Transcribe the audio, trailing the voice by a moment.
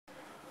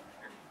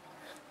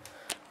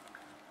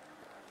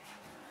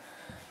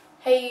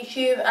Hey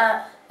YouTube,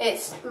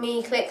 it's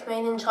me, Click,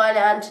 made in China,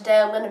 and today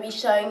I'm going to be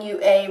showing you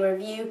a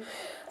review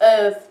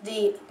of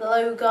the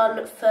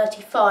BlowGun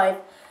 35.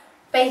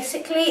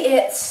 Basically,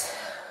 it's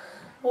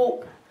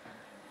kind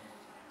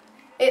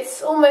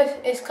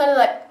of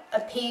like a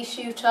pea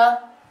shooter.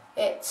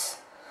 It's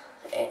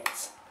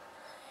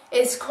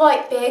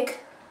quite big,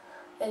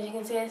 as you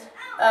can see.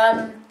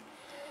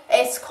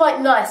 It's quite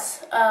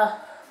nice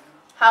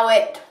how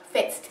it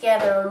fits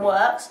together and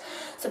works.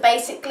 So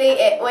basically,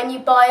 when you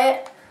buy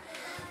it,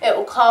 it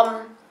will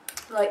come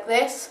like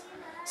this,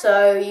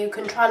 so you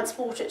can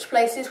transport it to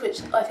places,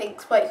 which I think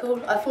is quite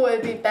cool. I thought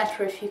it would be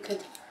better if you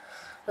could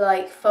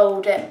like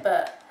fold it,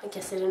 but I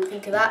guess I didn't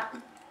think of that.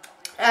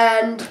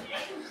 And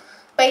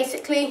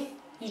basically,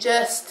 you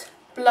just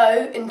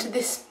blow into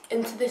this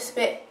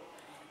bit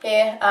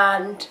here,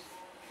 and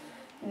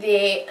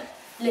the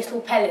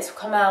little pellets will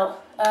come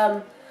out.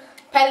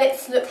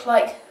 Pellets look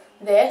like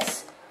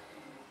this.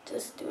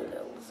 Just do a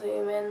little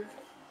zoom in.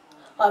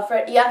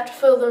 You have to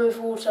fill them with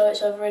water,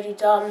 which I've already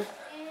done,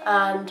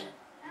 and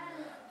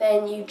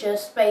then you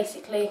just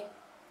basically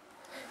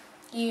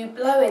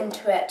blow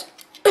into it.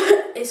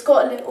 It's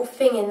got a little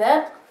thing in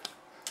there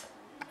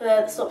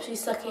that stops you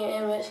sucking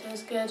it in, which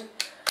is good.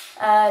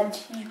 And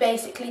you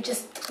basically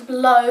just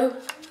blow,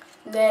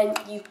 and then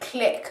you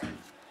click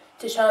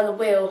to turn the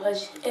wheel.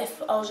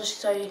 I'll just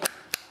show you.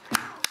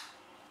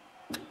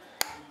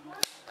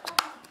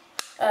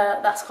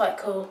 That's quite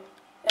cool.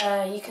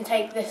 You can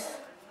take this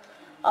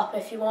up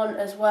if you want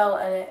as well,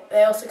 and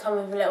they also come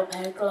with a little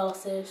pair of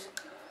glasses,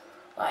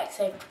 like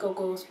safety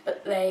goggles,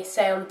 but they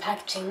say on the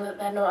packaging that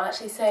they're not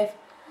actually safe.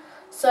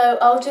 So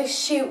I'll just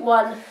shoot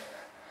one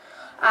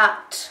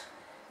at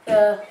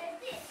the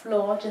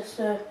floor just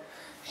to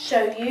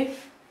show you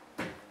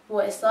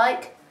what it's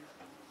like.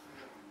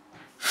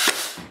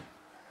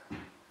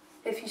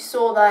 If you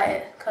saw that,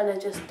 it kind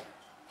of just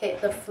hit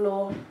the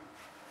floor.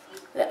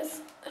 Let's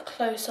a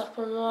close up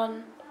on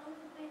one.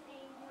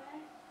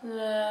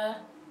 There.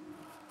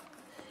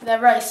 They're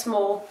very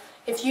small.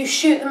 If you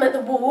shoot them at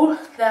the wall,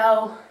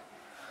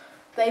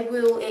 they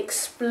will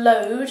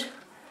explode.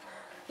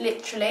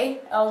 Literally.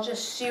 I'll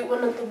just shoot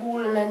one at the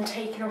wall and then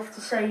take it off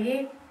to show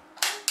you.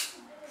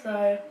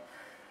 So,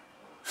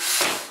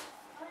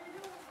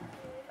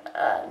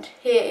 and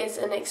here is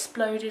an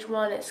exploded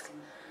one. It's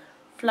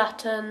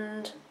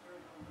flattened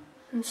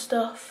and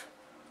stuff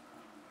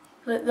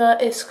like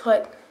that. It's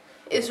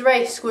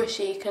very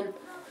squishy. I can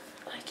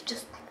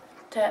just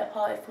tear it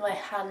apart with my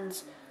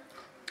hands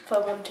if I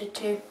wanted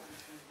to.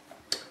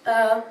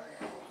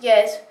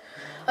 Yes,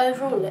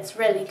 overall it's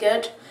really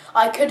good.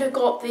 I could have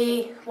got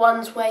the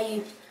ones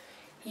where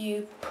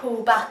you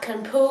pull back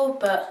and pull,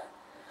 but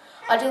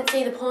I didn't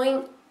see the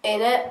point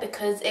in it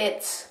because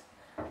it's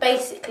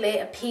basically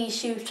a pea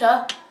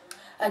shooter,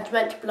 and you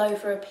meant to blow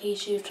for a pea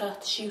shooter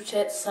to shoot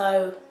it,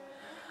 so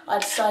I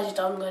decided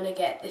I'm going to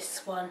get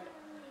this one.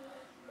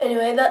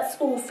 Anyway, that's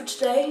all for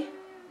today.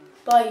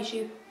 Bye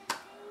YouTube.